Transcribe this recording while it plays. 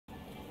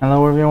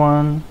Hello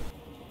everyone,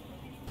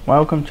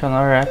 welcome to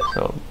another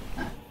episode.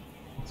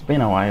 It's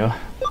been a while.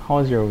 How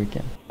was your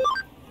weekend?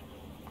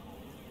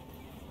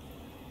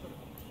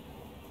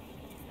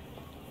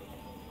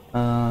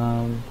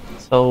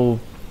 So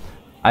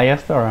I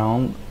asked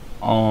around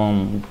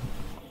on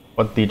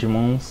what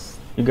Digimons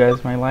you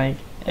guys might like,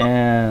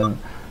 and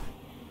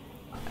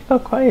I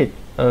got quite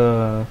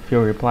a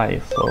few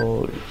replies,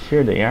 so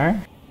here they are.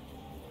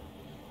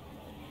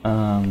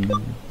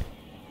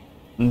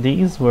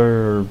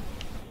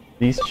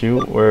 These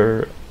two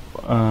were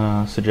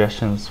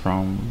suggestions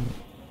from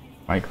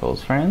my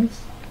close friends,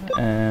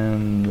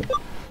 and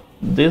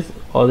this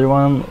other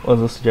one was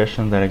a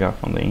suggestion that I got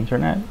from the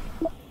internet.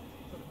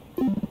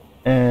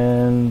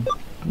 And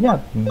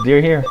yeah,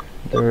 they're here.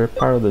 They're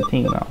part of the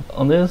team now.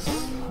 On this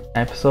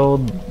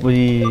episode,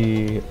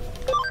 we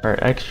are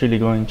actually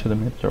going to the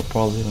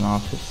Metropolitan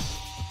office.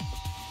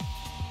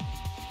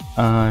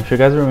 If you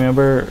guys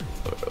remember,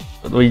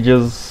 we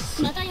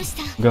just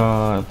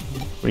got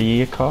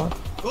Rika,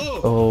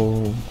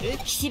 so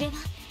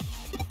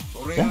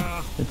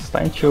yeah, it's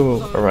time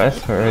to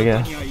arrest her, I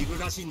guess.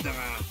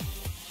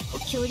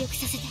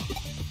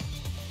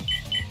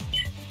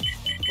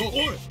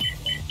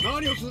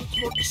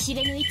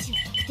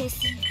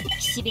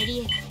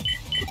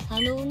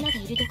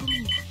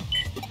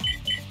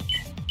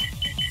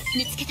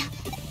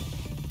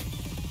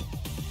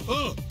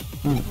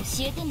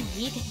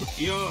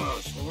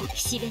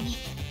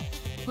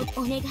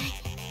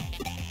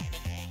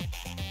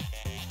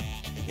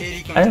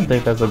 I don't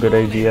think that's a good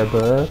idea,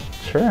 but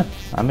sure,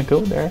 I'm gonna go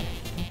there,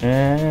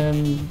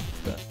 and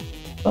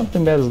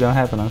something bad is gonna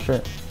happen, I'm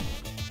sure.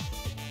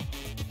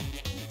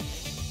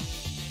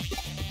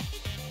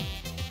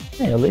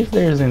 Hey, at least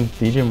there isn't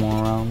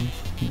Digimon around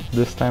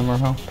this time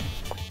around.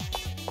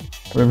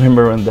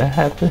 Remember when that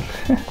happened?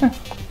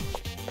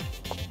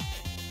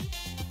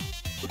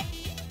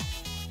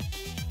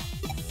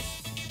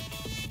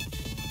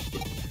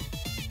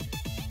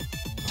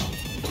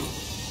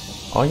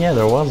 Oh yeah,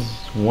 there was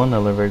one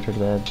elevator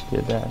that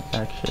did that,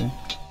 actually.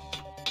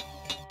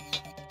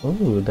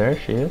 Ooh, there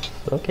she is.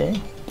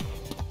 Okay.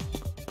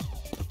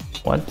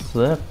 What's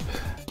up?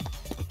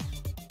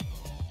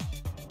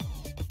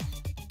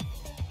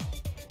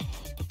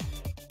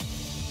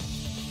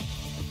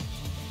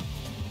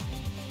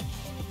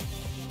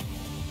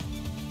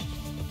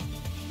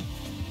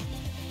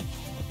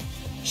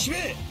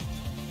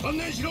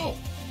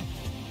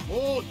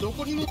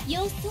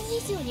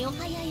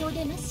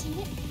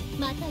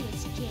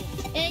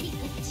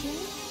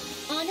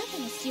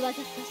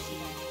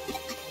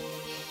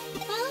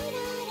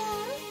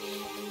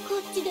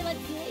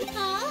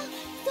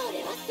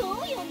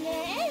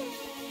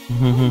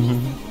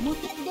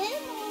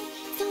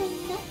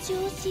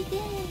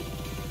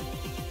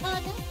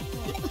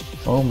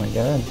 Oh my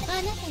god.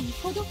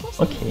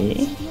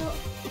 Okay.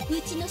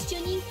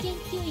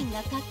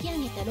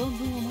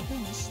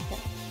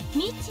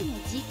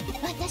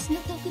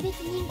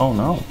 Oh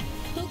no.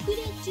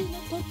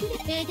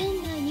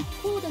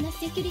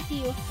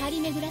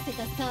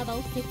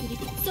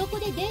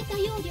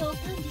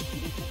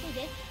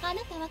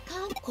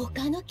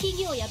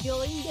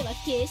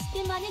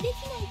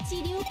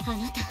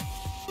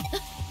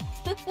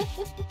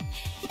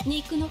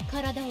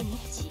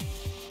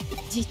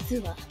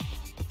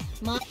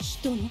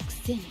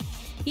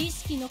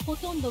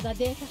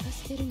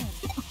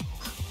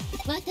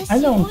 I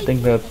don't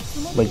think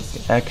that's like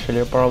actually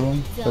a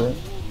problem, but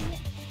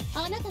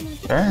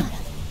sure.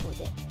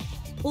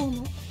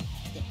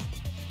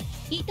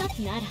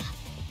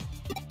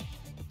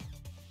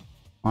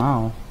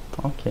 Wow,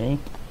 okay.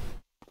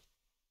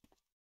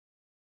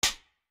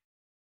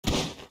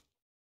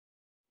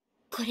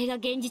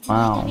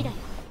 Wow.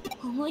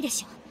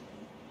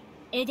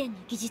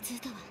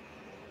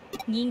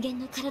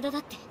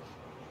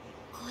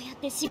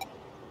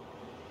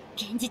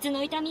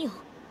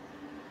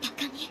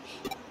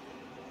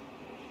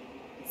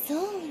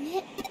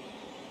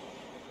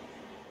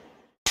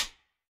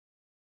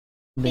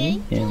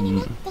 勉強に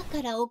なった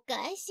からお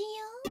返しよ。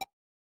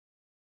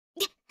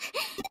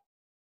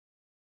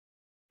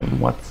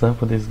What's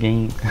up with this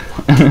game?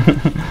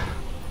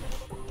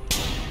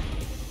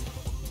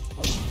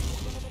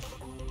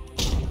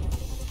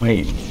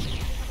 Wait,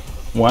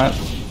 what?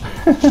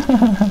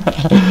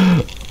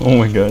 Oh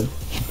my god.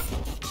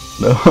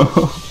 No.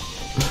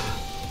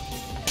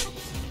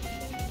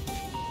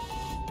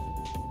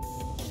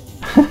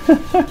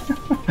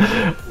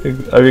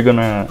 Are you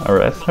gonna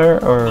arrest her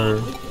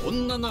or?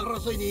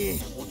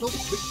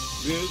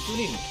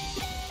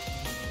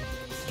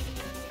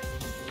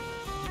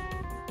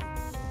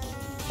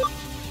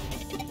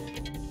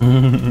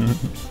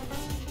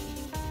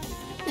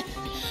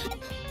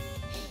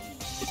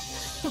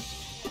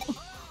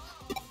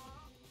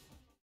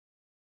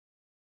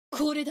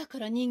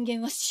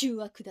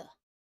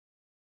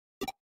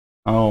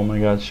 Oh my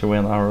god, she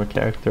went our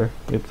character.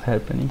 It's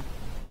happening.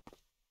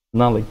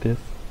 Not like this.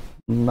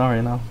 Not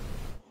right now.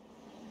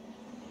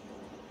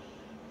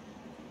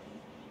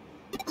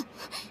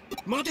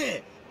 待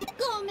て。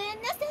ごめ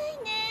んなさい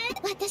ね。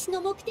私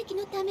の目的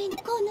のために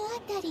この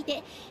辺り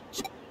で。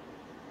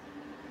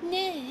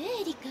ね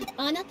えエリカ、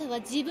あなたは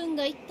自分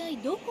が一体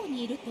どこ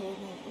にいると思う？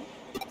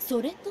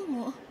それと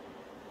も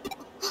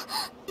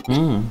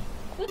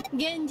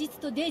現実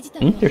とデジタ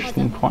ルの狭間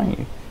Interesting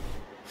point.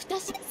 不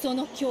確かそ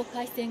の境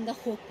界線が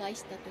崩壊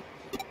したと。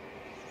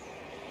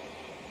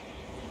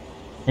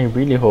 I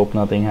really hope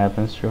nothing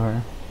happens to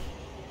her.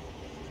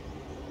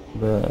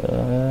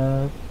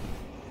 But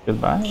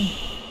goodbye,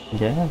 I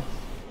guess.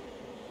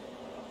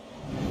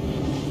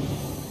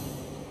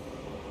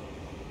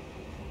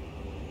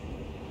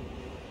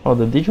 Oh,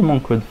 the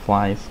Digimon could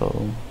fly, so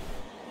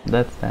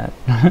that's that.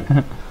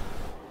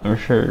 I'm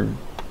sure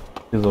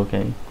he's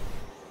okay.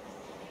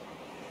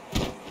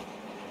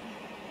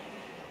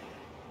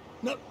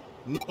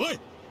 Oi!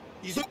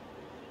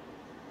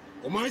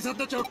 お前さん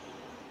たちは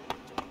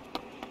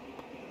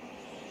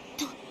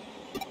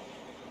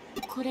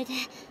これで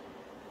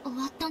終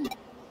わったの？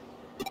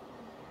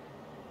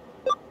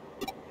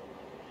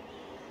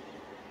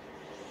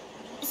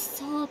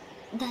そう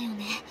だよ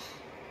ね。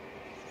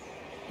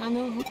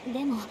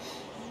でも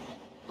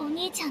お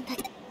兄ちゃんた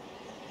ち。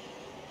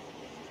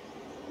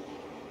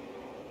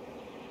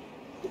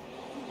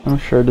 I'm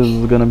sure this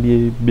is gonna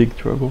be a big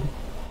trouble.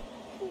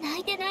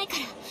 泣いてないから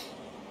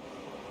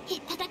ひ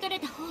っぱたかれ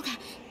た方が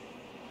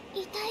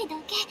痛いだ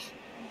け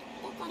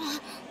だから。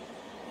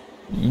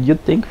 You'd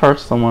think for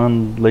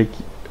someone like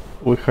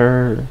with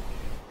her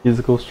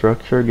physical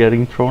structure,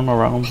 getting thrown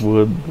around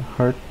would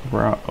hurt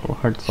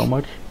so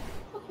much.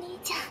 お兄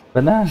ちゃん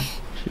But nah,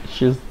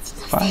 she's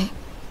fine.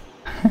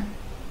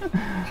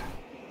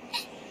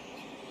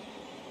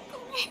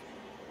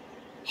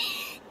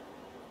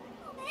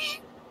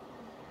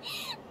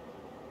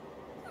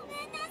 ごめ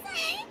んなさ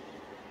い。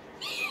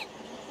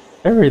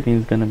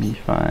 Everything's gonna be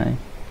fine.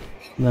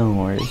 Don't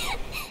worry.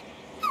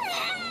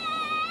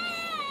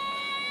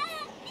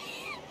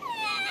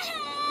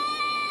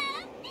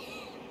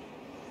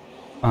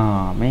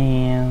 Aw,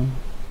 man.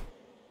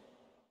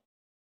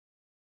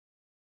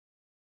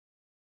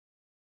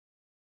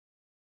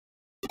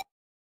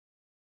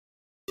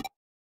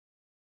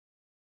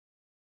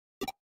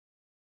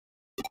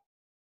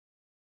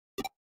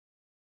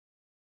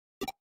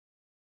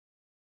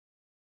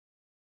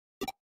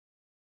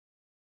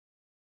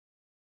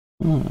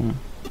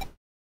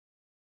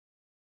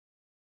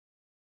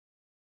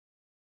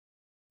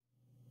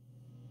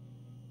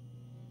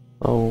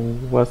 So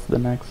what's the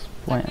next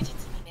plan?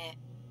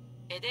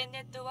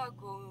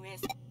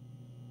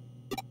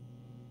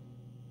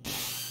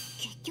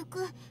 結局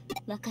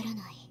わから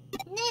ない。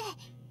ね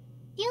え、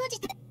リュウジ。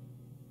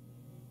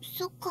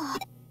そっか。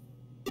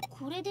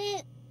これ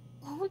で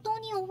本当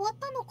に終わっ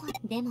たのか。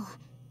でも、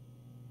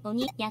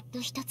やっと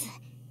一つ。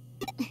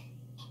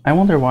I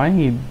wonder why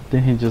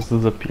did he just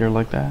disappear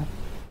like that?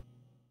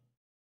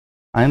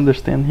 I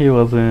understand he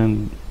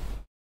wasn't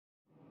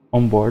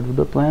on board with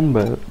the plan,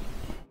 but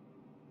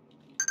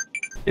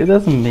it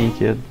doesn't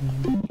make it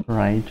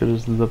right to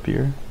just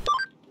disappear.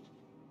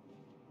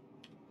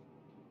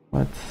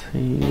 Let's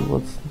see,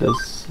 what's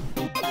this?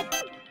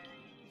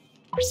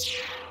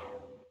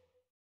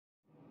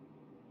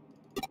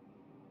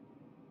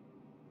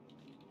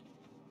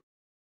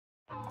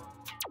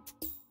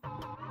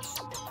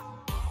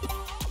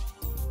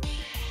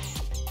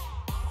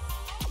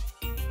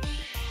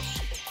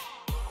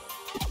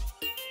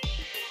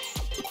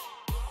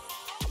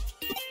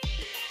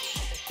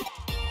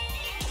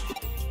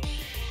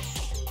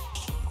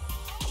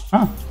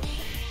 Huh,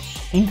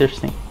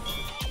 interesting.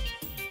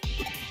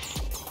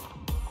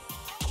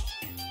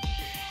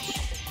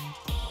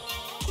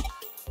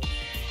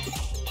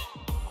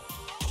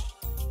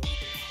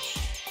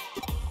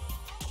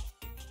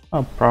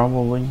 Oh,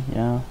 probably,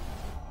 yeah.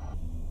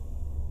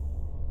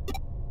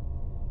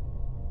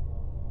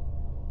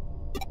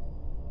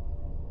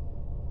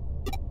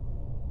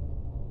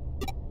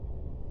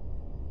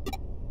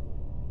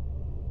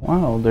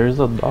 Wow, there's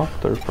a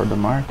doctor for the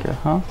market,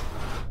 huh?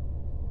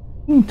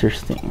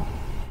 Interesting.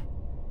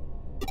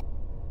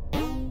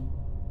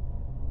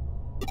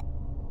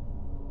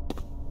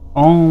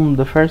 On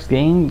the first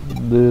game,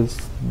 this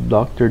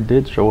doctor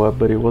did show up,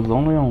 but it was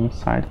only on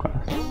side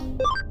quests.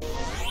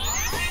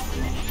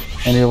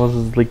 And it was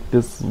like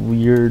this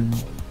weird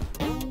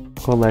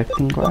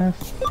collecting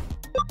class.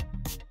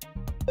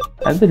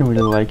 I didn't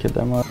really like it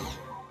that much.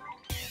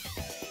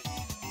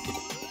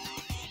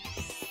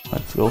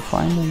 Let's go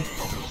find him.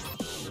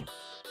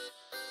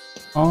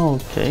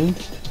 Okay.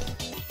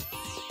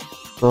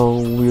 So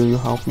will you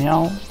help me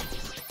out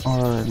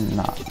or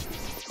not?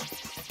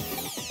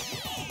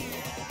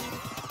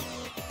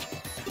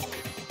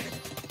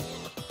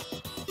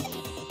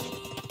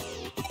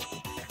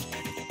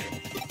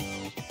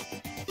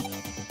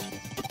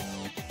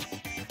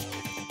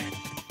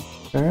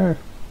 Sure.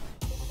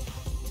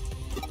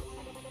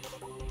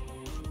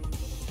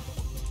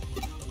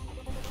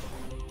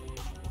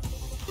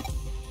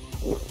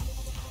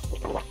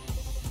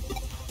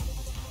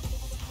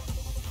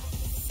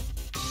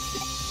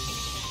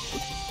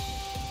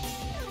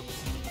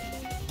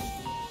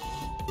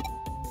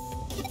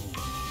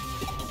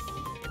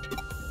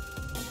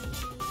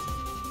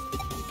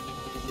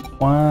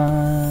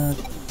 What?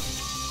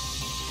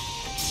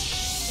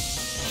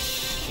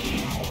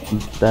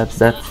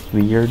 That's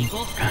weird.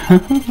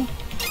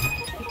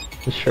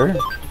 Sure.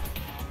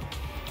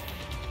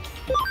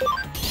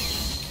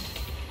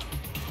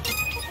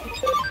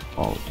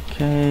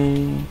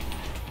 Okay.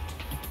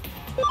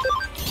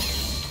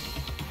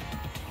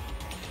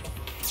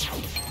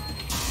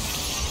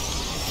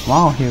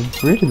 Wow, he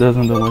really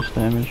doesn't do much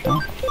damage, huh?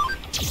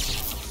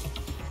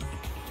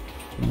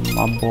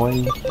 My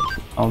boy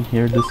out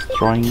here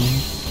destroying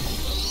me.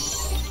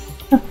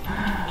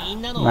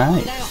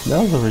 Nice, that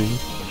was a really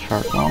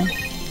sharp one.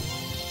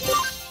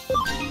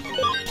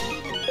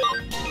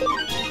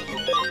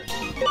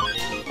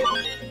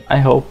 I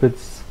hope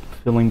it's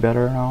feeling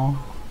better now.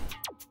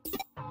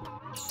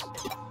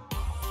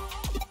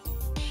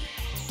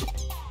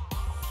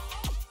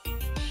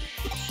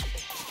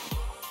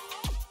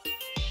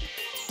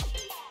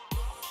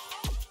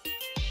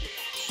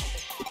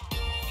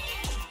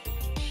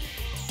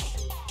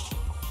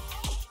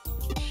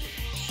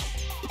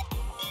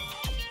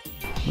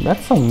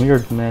 That's some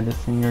weird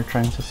medicine you're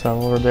trying to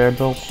sell over there,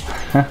 though.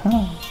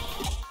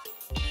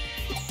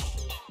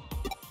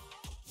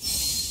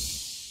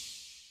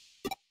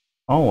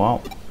 Oh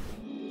wow.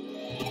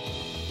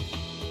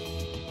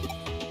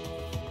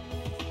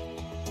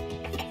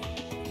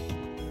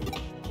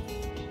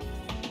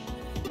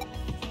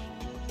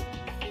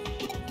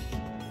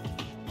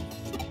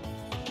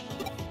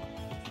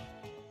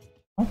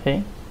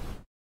 Okay.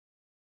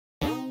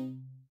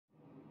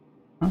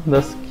 Oh,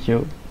 that's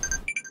cute.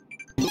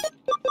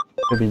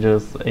 To be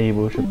just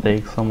able to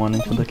take someone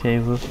into the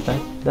cases,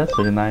 that's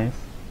really nice.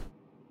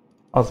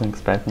 I wasn't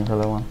expecting for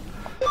that one.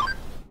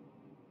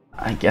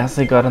 I guess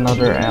I got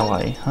another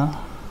ally, huh?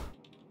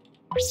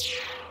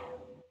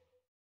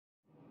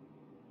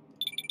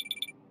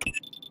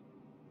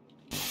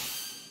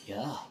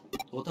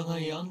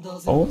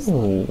 Oh.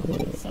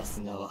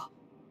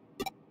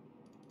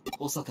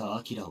 小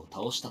坂明を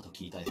倒したと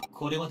聞いたよ。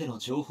これまでの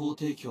情報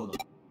提供の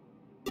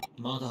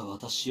まだ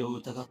私を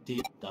疑ってい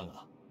る。だ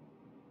が、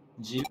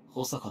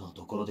小坂の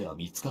ところでは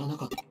見つからな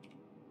かった。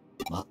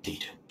待ってい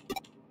る。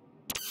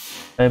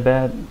I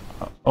bet.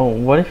 Oh,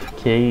 what if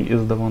K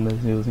is the one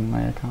that's using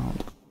my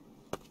account?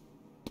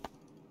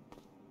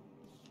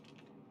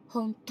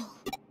 本当。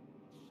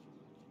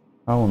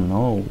Oh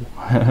no.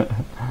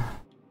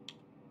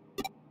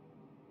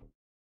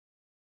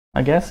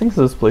 I guess since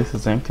this place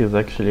is empty is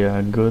actually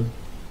a good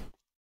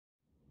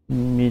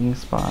meeting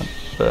spot,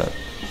 but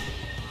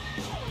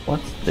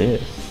what's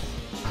this?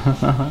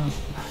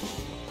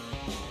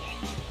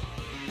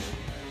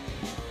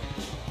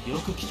 よ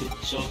く来て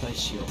招待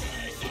しよう。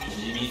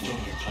ジミー・ジョン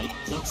が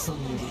ザクソン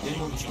によるデ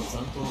モンズの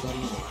残党狩り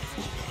にも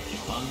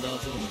アンダー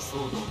ゼロの騒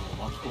動に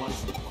も巻き込まれ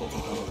ずにここか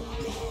らは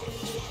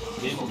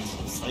デモンズ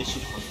の最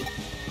終班で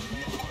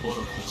愚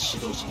かな指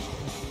導者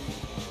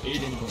エ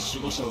デンの守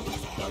護者をだが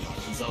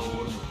膝を折る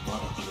のはま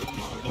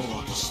だも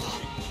う私だ。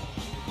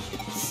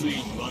ついに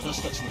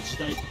私たちの時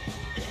代。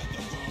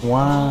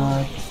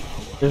 What?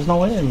 There's no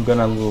way I'm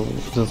gonna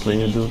just let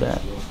you do that.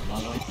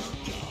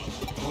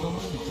 この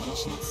前の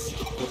話の答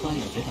え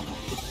が出たか。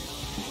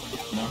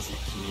なぜ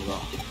君は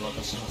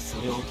私が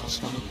それを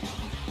確かめる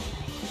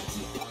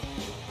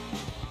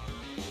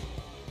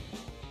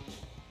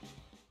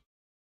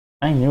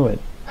ために I knew it.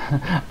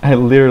 I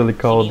literally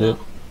called it.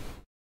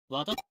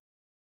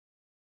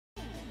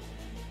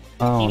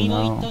 Oh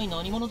no.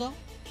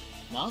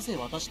 なぜ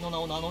私の名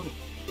を名乗る？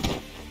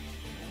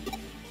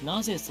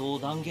なぜそ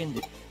う断言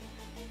で？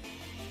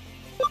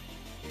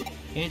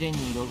エデン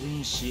にログイ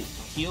ンし、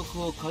記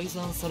憶を改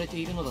ざんされて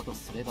いるのだと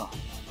すれば、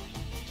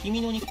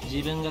君の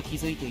自分が気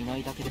づいていな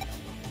いだけで。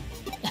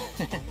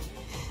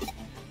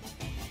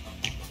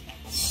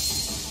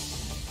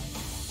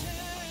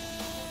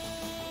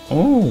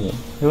Oh,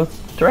 it was a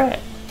threat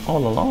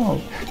all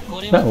along.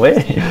 No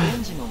way.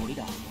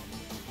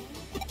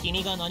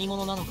 君が何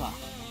者なのか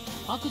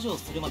白状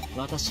するまで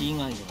私以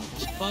外で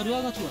私悪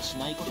あがきはし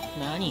ないこと。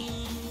何？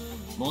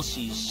も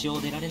し一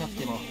生出られなく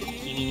ても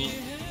君に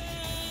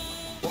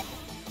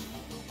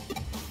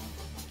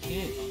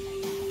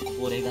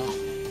俺が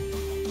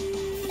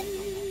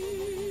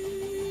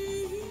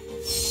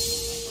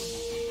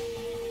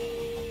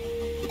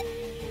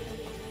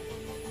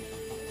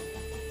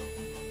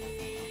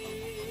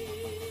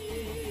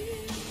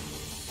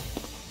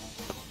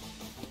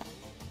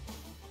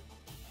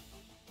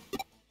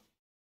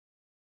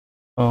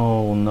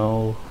Oh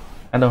no.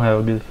 I don't have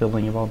a good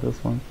feeling about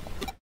this one.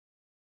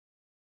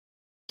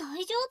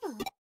 大丈夫？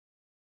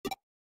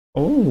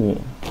 Oh.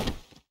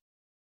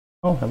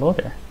 Oh, hello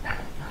there.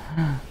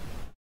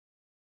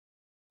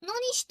 何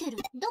してる？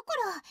だか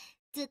ら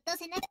ずっと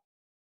背中。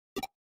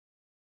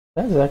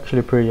 That's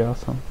actually pretty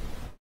awesome.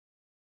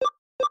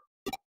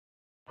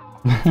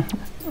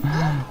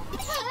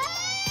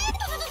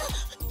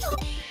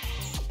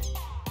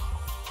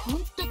 ほ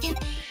んとけ。あ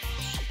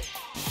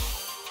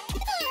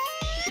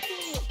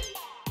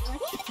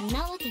れ？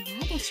なわけな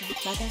いでしょ。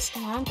私と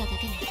あんただ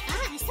けの。あ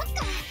あ、そっ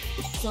か。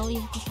そうい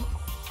うこと。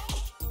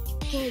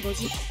計5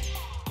時。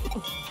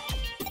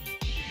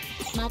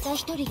また一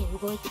人で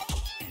動いた。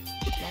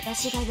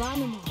私がワー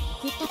ムモンを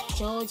送った。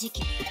正直ち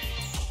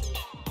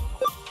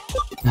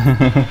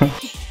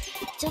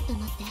ょっと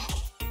待って。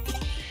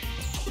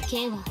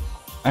 K は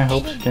I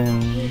hope she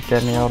can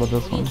get me out of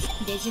this one.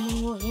 デジ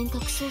モンを遠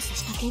隔操作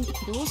した件、ど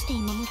うして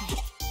今まで。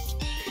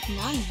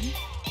何？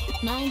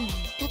前にも言っ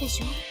たで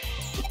しょ。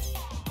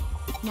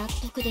納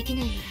得でき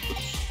ない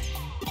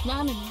なら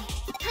ワームモン。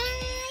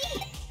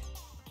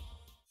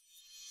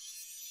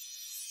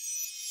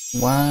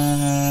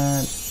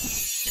What?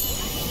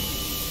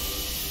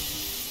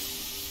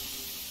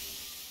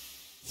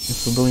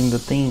 It's doing the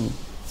thing.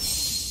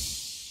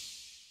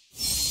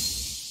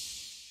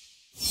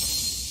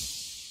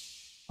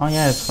 Oh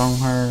yeah, it's from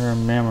her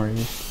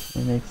memories.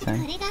 It makes こ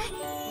sense. れが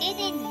エ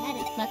デンにある。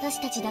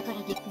私たちだか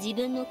らで自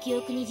分の記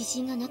憶に自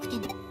信がなくて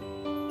も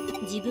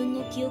自分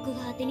の記憶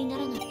が当てにな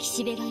らない。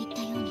岸辺が言っ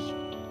たように。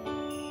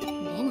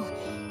でも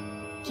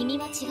君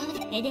は違う。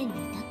エデンにい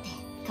たって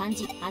感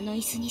じ。あの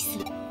椅子にす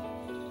る。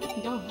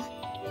どう？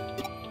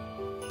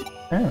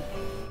 Sure.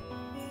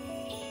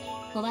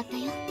 終わった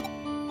よ。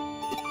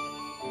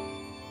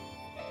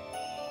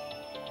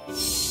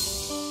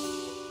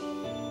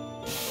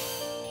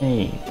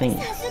Hey, thanks.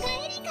 さすが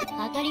エリカ。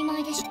当たり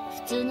前でしょ。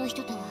普通の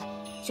人とは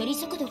処理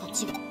速度が違う。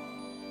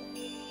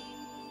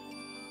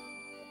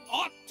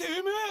あって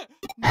め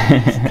え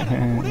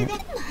俺が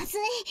まず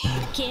い。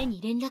 K に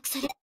連絡さ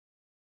れ。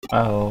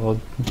 Oh,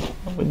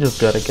 we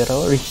just gotta get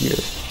out of here.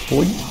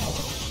 Boy.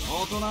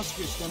 おとなし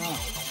くしてな。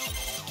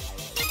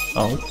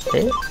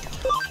 Okay.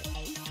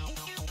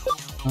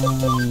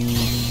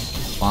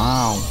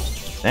 Wow.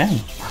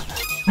 Damn.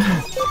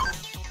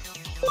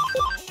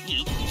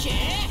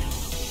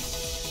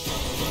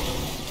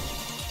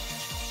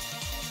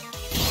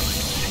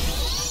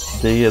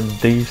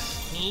 These.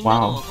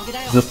 Wow.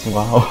 Just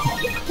wow.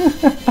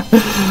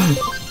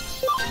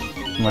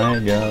 My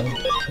god.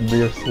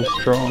 They're so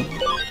strong.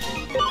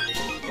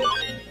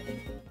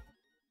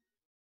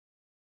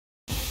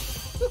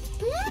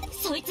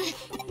 そいつ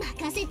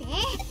任せて。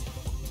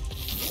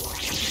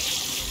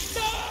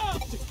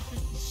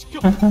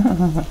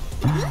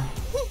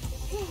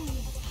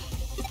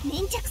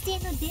粘着性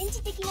の電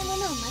磁的なも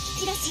のをまき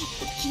散らし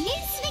記念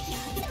すべきは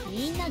ず。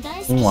みんな大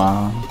好き。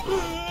 Wow.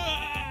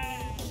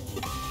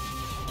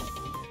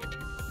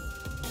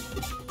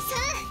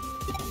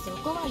 そ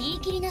こは言い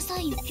切りなさ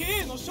いよ。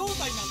 K の正体なん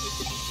て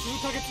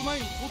数ヶ月前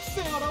に突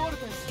然現れたやつ。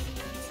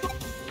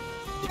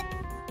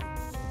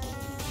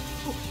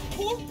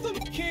本当に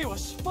K は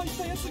失敗し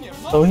たやつには。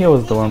 So he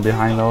was the one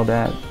behind all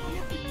that.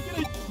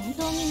 本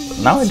当に。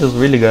 Now I just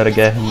really gotta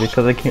get him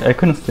because I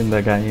couldn't stand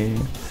that guy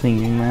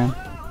singing, man.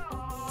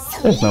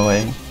 There's no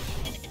way.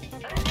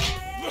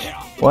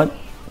 What?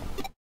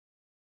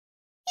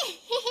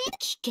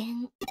 危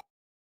険。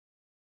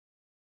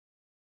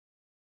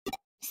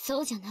そ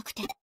うじゃなく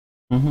て。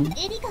 Mm-hmm.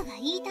 エリカが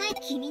言いたい。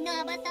君の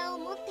アバターを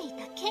持ってい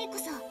た K こ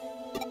そ。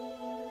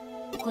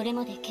これ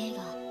まで K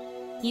が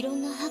いろ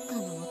んなハッカー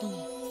のもとに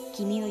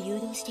君を誘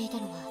導していた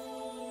のは、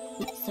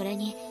それ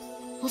に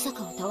保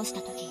坂を倒し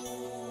た時、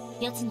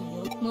奴の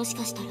よう。もし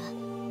かしたら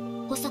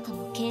保坂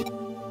も K デ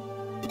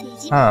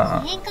ジモ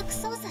ンを遠隔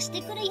操作し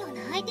てくるよう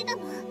な相手だ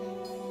もん。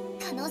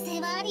可能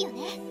性はあるよ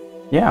ね。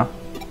 Yeah.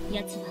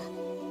 奴は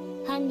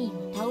犯人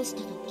を倒し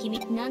たと。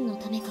君何の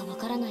ためかわ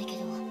からないけ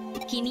ど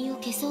君を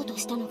消そうと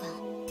したのが。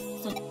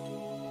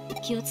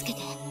気をつけて。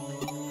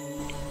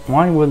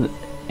 Why would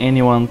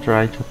anyone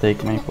try to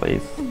take my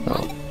place?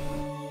 So.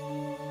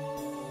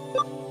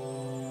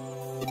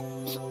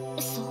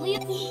 そういう。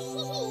う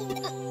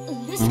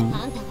るさい。あんた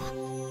は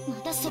ま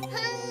たはー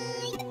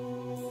い。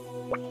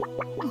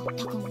まっ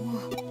たくもう。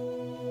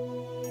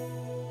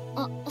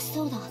あ、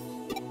そうだ。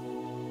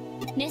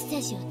メッセ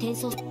ージを転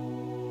送。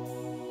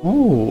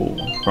 Oh,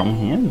 from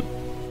him.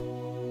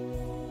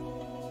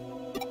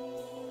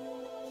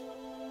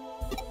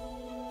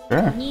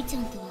 Sure. お兄ちゃ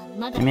んとは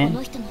まだこ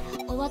の人なら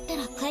終わった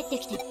ら帰って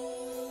きて。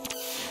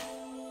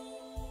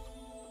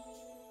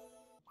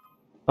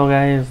 So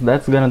guys,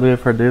 that's gonna do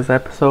it for this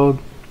episode.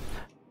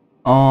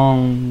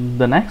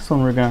 The next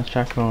one we're gonna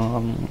check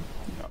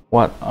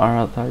what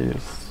Arata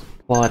is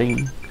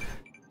plotting,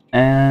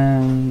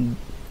 and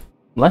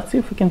let's see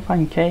if we can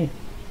find K.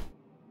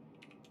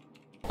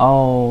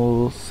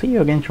 I'll see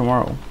you again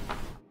tomorrow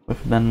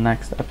with the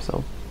next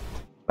episode.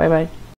 Bye bye.